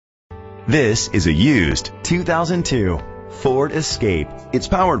This is a used 2002 Ford Escape. It's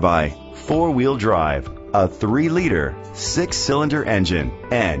powered by four-wheel drive, a 3-liter, 6-cylinder engine,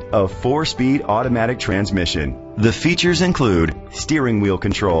 and a 4-speed automatic transmission. The features include steering wheel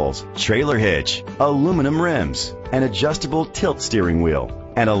controls, trailer hitch, aluminum rims, an adjustable tilt steering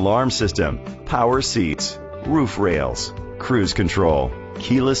wheel, an alarm system, power seats, roof rails, cruise control,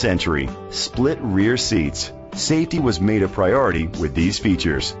 keyless entry, split rear seats. Safety was made a priority with these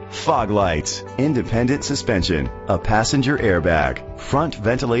features: fog lights, independent suspension, a passenger airbag, front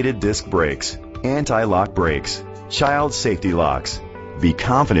ventilated disc brakes, anti-lock brakes, child safety locks. Be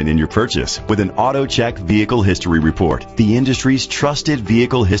confident in your purchase with an AutoCheck Vehicle History Report, the industry's trusted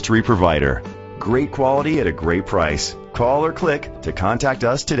vehicle history provider. Great quality at a great price. Call or click to contact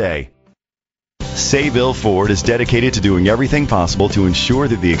us today. Sayville Ford is dedicated to doing everything possible to ensure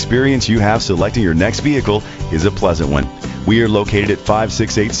that the experience you have selecting your next vehicle is a pleasant one. We are located at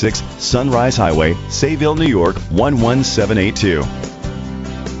 5686 Sunrise Highway, Sayville, New York 11782.